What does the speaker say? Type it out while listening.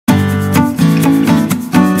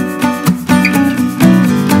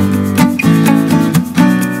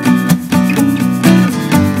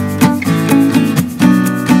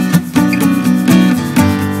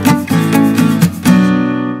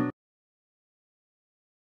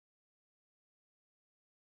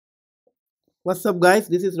What's up guys,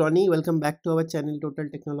 this is Ronnie. Welcome back to our channel Total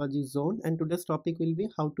Technology Zone, and today's topic will be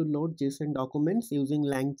how to load JSON documents using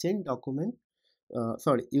Langchain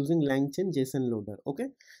using Langchain JSON Loader. Okay,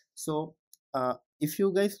 so if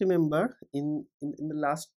you guys remember in the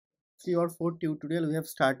last 3 or 4 tutorial we have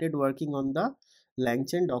started working on the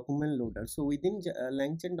Langchain document loader. So within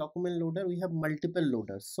Langchain document loader we have multiple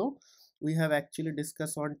loaders. So we have actually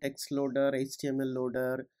discussed on text loader, HTML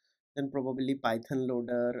loader, then probably Python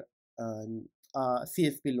loader, and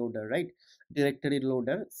CSV loader, right? Directory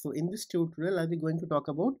loader. So in this tutorial I'll be going to talk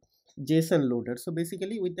about JSON loader. So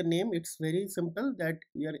basically with the name it's very simple that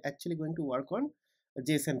we are actually going to work on a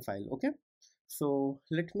JSON file. Okay, so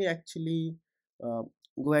let me actually uh,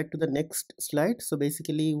 go ahead to the next slide. So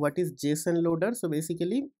basically what is JSON loader? So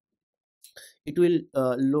basically it will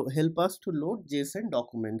help us to load JSON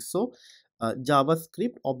documents. So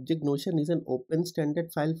JavaScript Object Notation is an open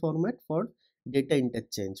standard file format for data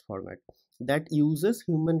interchange format that uses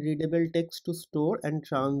human readable text to store and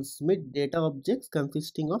transmit data objects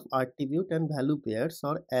consisting of attribute and value pairs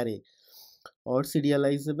or array, or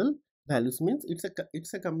serializable values means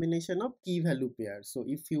it's a combination of key value pairs. So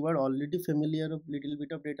if you are already familiar of little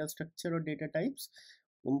bit of data structure or data types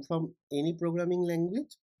from any programming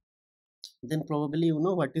language, then probably you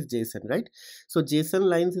know what is JSON, right? So JSON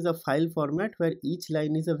lines is a file format where each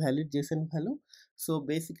line is a valid JSON value. So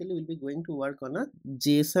basically we'll be going to work on a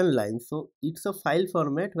JSON line. So it's a file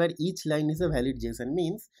format where each line is a valid JSON,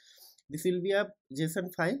 means this will be a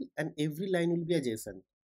JSON file and every line will be a JSON.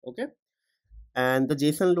 Okay, and the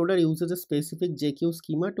JSON loader uses a specific JQ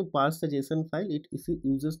schema to parse the JSON file. It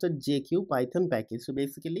uses the JQ Python package. So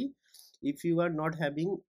basically if you are not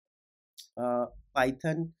having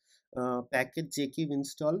Python package JQ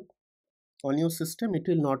install on your system, it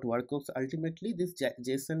will not work. So ultimately this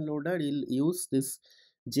JSON loader will use this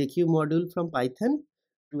JQ module from Python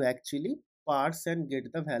to actually parse and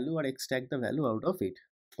get the value or extract the value out of it.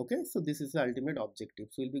 Okay, so this is the ultimate objective.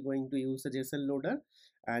 So we'll be going to use the JSON loader,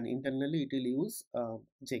 and internally it will use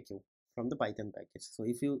JQ from the Python package. So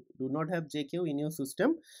if you do not have JQ in your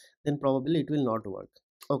system, then probably it will not work.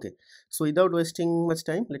 Okay, so without wasting much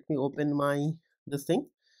time, let me open my this thing,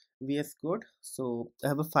 VS Code. So I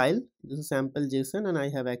have a file, this is sample JSON, and I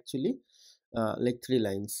have actually like 3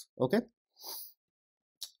 lines. Okay,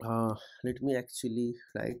 let me actually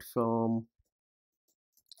write from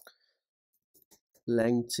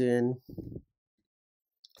Langchain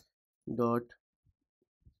dot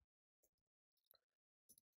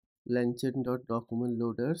Langchain dot document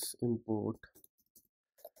loaders import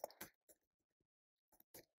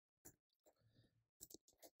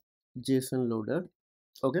JSON loader.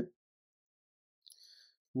 Okay,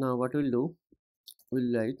 now what we'll do,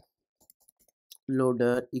 we'll write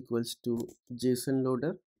loader equals to JSON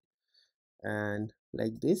loader and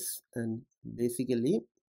like this, and basically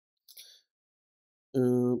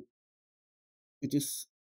uh, it is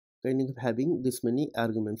kind of having this many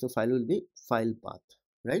arguments. So file will be file path,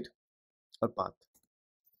 right, or path.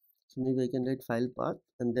 So maybe I can write file path,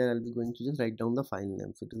 and there I'll be going to just write down the file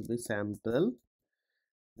name. So it will be sample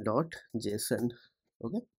dot JSON.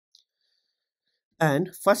 Okay, and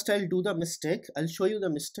first I'll do the mistake, I'll show you the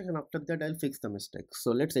mistake, and after that I'll fix the mistake. So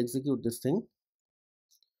let's execute this thing.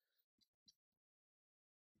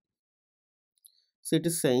 So it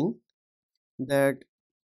is saying that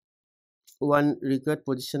one required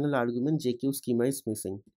positional argument JQ schema is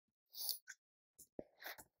missing.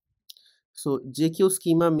 So JQ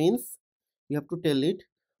schema means you have to tell it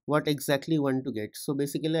what exactly you want to get. So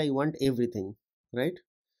basically I want everything, right?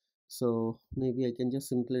 So maybe I can just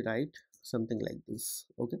simply write something like this.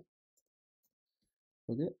 Okay,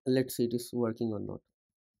 let's see it is working or not.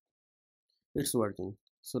 It's working.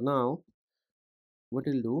 So now what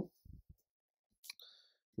we'll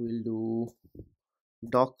do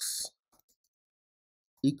docs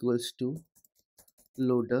equals to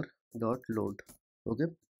loader dot load. Okay,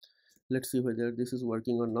 let's see whether this is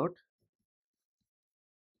working or not.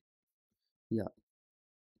 Yeah,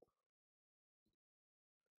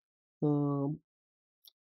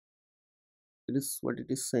 it is what it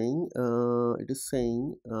is saying. It is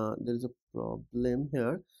saying there is a problem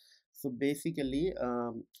here. So basically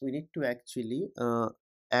we need to actually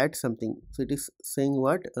add something. So it is saying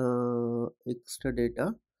what, extra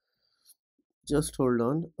data, just hold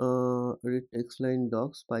on, read text line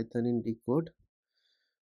docs Python in decode,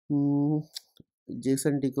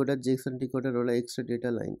 JSON decoder or extra data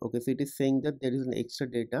line. Okay, so it is saying that there is an extra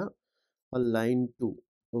data on line 2.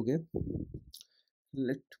 Okay,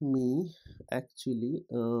 let me actually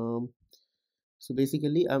so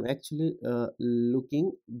basically I'm actually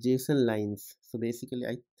looking JSON lines. So basically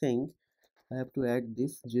I think I have to add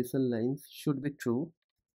this JSON lines should be true.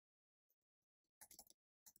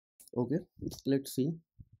 Okay, let's see.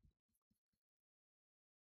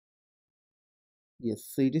 Yes,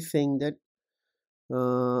 so it is saying that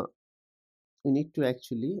we need to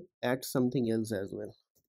actually add something else as well.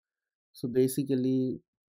 So basically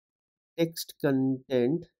text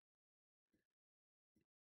content,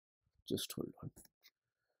 just hold on,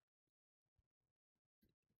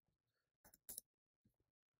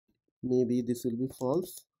 maybe this will be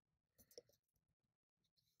false.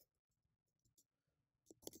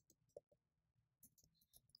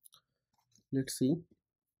 Let's see.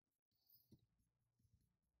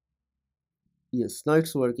 Yes, now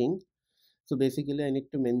it's working. So basically I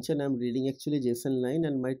need to mention I'm reading actually JSON line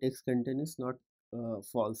and my text content is not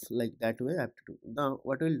false. Like that way I have to do. Now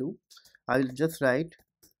what we'll do, I'll just write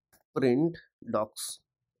print docs.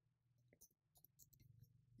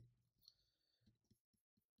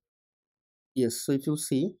 Yes, so if you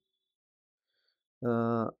see,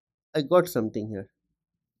 I got something here.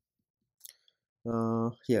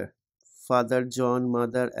 Here, father John,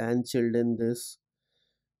 mother and children this,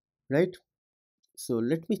 right? So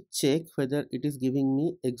let me check whether it is giving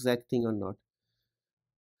me exact thing or not.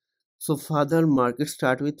 So father mark, it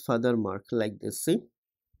start with father mark like this, see?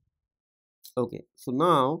 Okay, so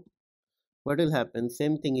now what will happen,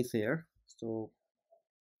 same thing is here. So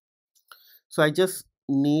I just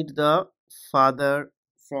need the father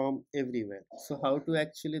from everywhere. So how to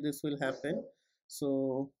actually this will happen?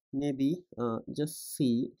 So maybe just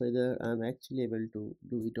see whether I'm actually able to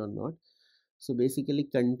do it or not. So basically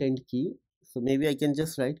content key, so maybe I can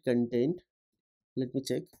just write content, let me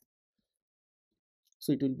check.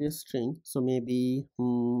 So it will be a string, so maybe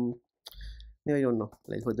maybe I don't know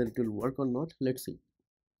like whether it will work or not. Let's see.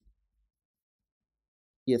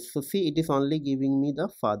 Yes, so see, it is only giving me the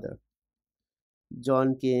father.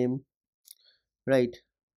 John came, right?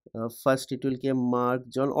 First it will came Mark,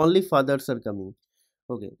 John, only fathers are coming.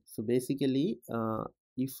 Okay, so basically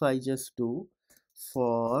if I just do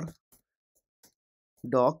for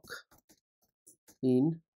doc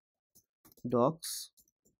in docs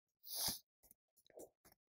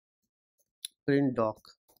print doc.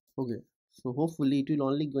 Okay, so hopefully it will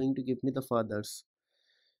only going to give me the fathers.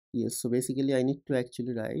 Yes, so basically I need to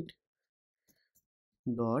actually write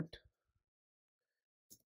dot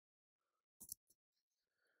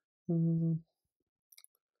e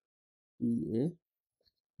a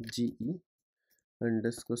g e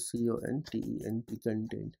underscore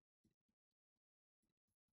content.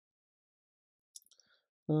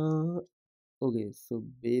 uh, okay, so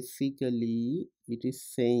basically it is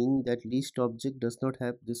saying that list object does not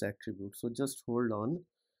have this attribute, so just hold on.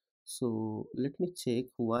 So let me check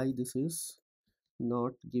why this is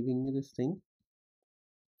not giving me this thing.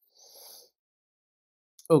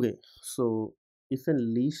 Okay, so if a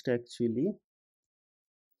list actually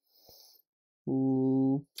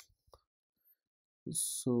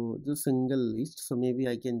so the single list, so maybe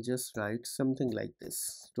I can just write something like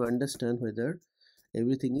this to understand whether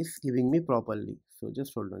everything is giving me properly. So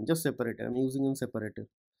just hold on, just separator, I'm using in separator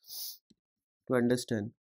to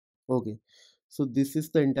understand. Okay, so this is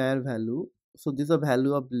the entire value, so this is a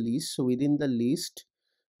value of list. So within the list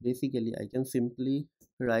basically I can simply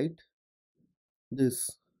write this.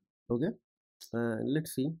 Okay, and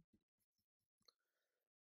let's see.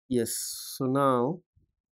 Yes, so now,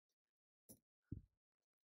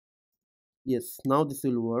 yes, now this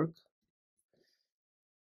will work.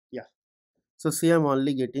 Yeah, so see, I'm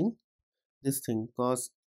only getting this thing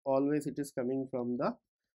because always it is coming from the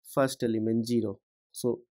first element 0,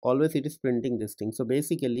 so always it is printing this thing. So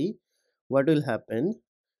basically what will happen,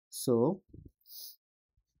 so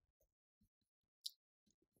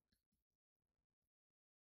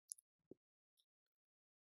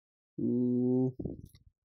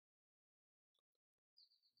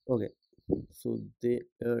okay, so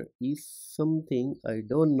there is something I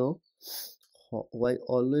don't know why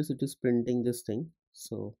always it is printing this thing.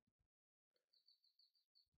 So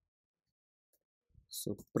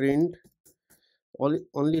print,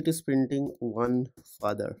 only it is printing one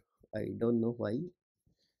father, I don't know why.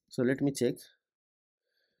 So let me check.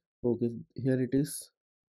 Okay, here it is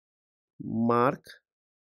Mark,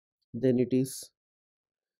 then it is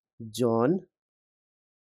John.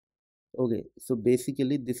 Okay, so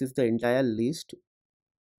basically this is the entire list.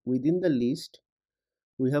 Within the list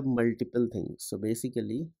we have multiple things, so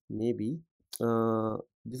basically maybe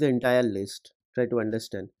this is the entire list, try to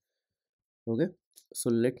understand. Okay, so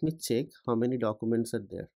let me check how many documents are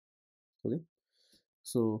there. Okay,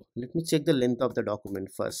 so let me check the length of the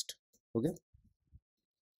document first. Okay,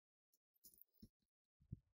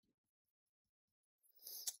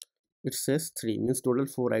 it says 3, means total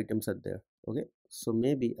 4 items are there. Okay, so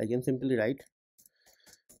maybe I can simply write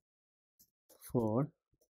for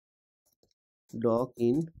doc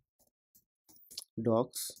in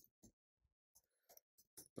docs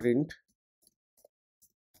print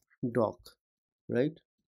doc, right?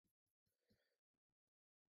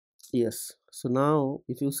 Yes, so now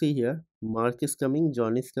if you see here, Mark is coming,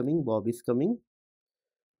 John is coming, Bob is coming,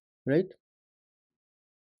 right?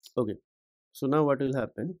 Okay, so now what will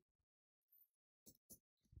happen?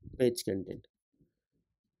 Page content.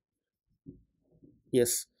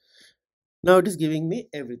 Yes, now it is giving me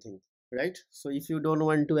everything, right? So if you don't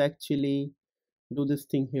want to actually do this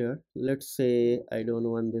thing here, let's say I don't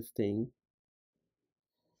want this thing,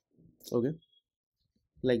 okay,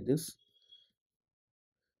 like this,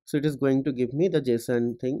 so it is going to give me the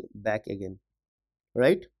JSON thing back again,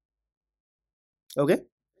 right? Okay,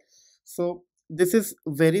 so this is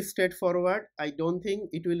very straightforward. I don't think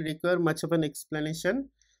it will require much of an explanation.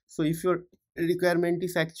 So if your requirement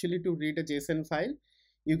is actually to read a JSON file,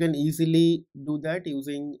 you can easily do that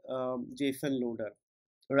using JSON Loader,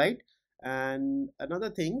 right? And another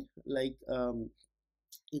thing, like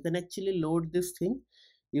you can actually load this thing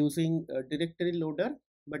using a directory loader,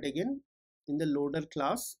 but again in the loader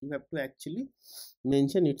class you have to actually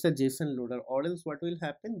mention it's a JSON loader, or else what will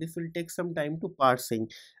happen, this will take some time to parsing,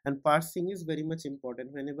 and parsing is very much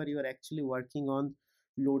important whenever you are actually working on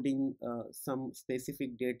loading some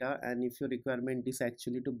specific data, and if your requirement is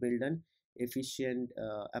actually to build an efficient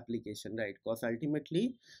application, right? Because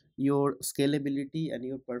ultimately your scalability and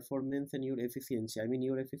your performance and your efficiency, I mean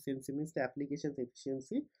your efficiency means the application's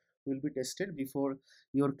efficiency, will be tested before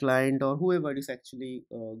your client or whoever is actually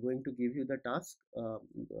going to give you the task,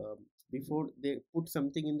 before they put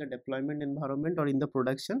something in the deployment environment or in the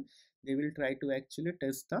production, they will try to actually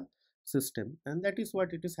test the system, and that is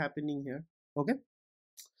what it is happening here. Okay,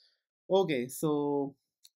 okay, so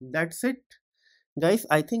that's it, guys.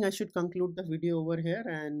 I think I should conclude the video over here,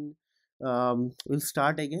 and we'll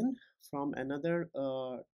start again from another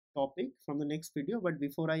topic from the next video. But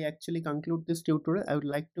before I actually conclude this tutorial, I would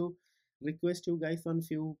like to request you guys on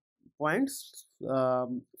few points.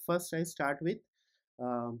 First I start with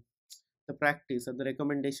um, the practice and the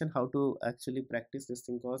recommendation how to actually practice this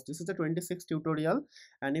thing, because this is the 26th tutorial,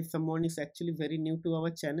 and if someone is actually very new to our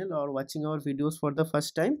channel or watching our videos for the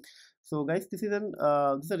first time, so guys, this is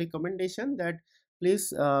a recommendation that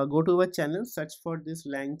please go to our channel, search for this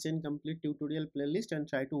Langchain complete tutorial playlist and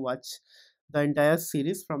try to watch the entire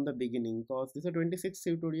series from the beginning, because this is a 26th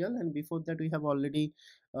tutorial and before that we have already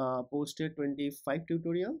posted 25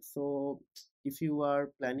 tutorials. So if you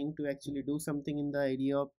are planning to actually do something in the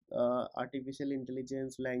area of artificial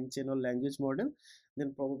intelligence, Langchain or language model,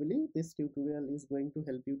 then probably this tutorial is going to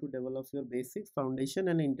help you to develop your basics, foundation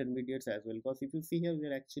and intermediates as well. Because if you see here, we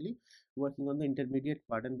are actually working on the intermediate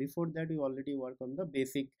part, and before that we already work on the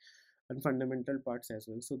basic and fundamental parts as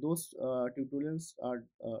well. So those tutorials are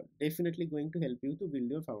definitely going to help you to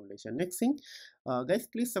build your foundation. Next thing, guys,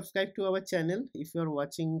 please subscribe to our channel. If you are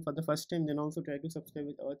watching for the first time, then also try to subscribe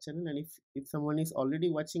with our channel, and if someone is already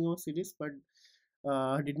watching our series but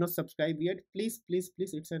did not subscribe yet, please,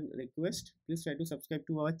 it's a request, please try to subscribe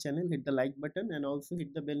to our channel, hit the like button and also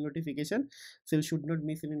hit the bell notification, so you should not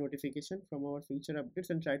miss any notification from our future updates,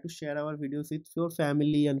 and try to share our videos with your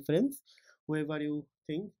family and friends, whoever you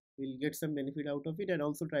think will get some benefit out of it, and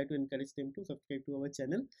also try to encourage them to subscribe to our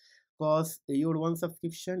channel, because your one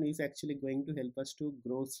subscription is actually going to help us to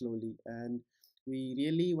grow slowly, and we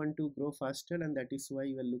really want to grow faster, and that is why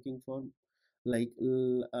we are looking for, like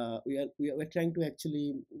we are trying to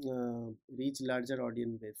actually reach larger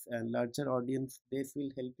audience base, and larger audience base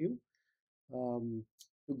will help you um,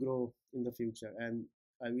 to grow in the future, and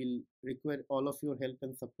I will require all of your help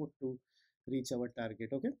and support to reach our target.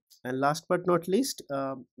 Okay, and last but not least,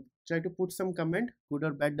 try to put some comment, good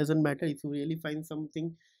or bad, doesn't matter. If you really find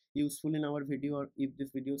something useful in our video, or if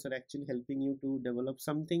these videos are actually helping you to develop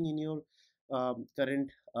something in your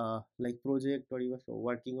current like project, or you are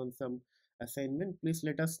working on some assignment, please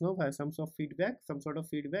let us know, have some sort of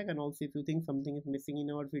feedback, and also if you think something is missing in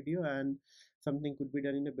our video and something could be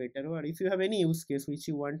done in a better way, or if you have any use case which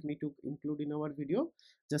you want me to include in our video,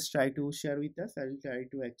 just try to share with us. I will try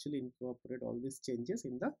to actually incorporate all these changes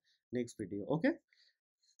in the next video. Okay,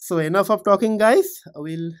 so enough of talking, guys. I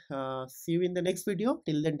will see you in the next video.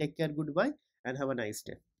 Till then, take care, goodbye and have a nice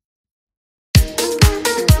day.